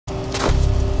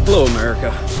Hello,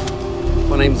 America.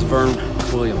 My name is Vern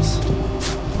Williams.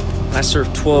 I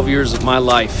served 12 years of my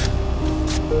life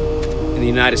in the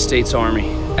United States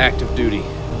Army, active duty.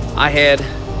 I had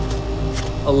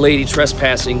a lady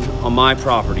trespassing on my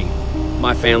property,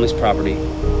 my family's property.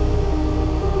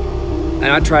 And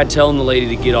I tried telling the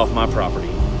lady to get off my property,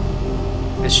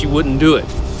 and she wouldn't do it.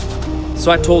 So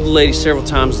I told the lady several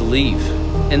times to leave.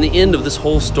 And the end of this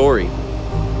whole story,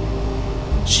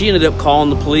 she ended up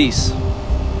calling the police,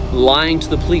 lying to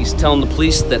the police, telling the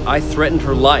police that I threatened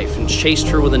her life and chased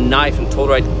her with a knife and told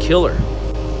her I'd kill her.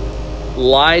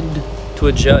 Lied to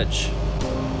a judge,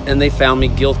 and they found me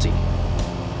guilty.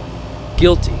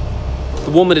 Guilty.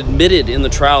 The woman admitted in the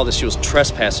trial that she was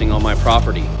trespassing on my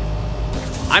property.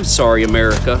 I'm sorry,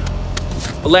 America,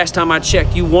 but last time I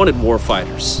checked, you wanted war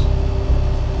fighters.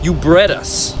 You bred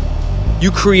us.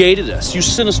 You created us. You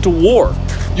sent us to war.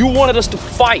 You wanted us to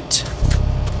fight.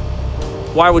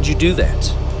 Why would you do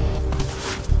that?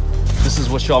 This is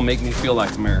what y'all make me feel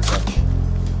like, America.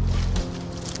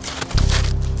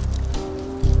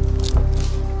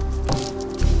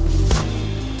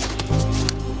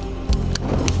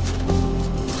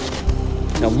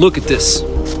 Now look at this.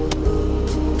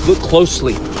 Look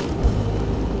closely.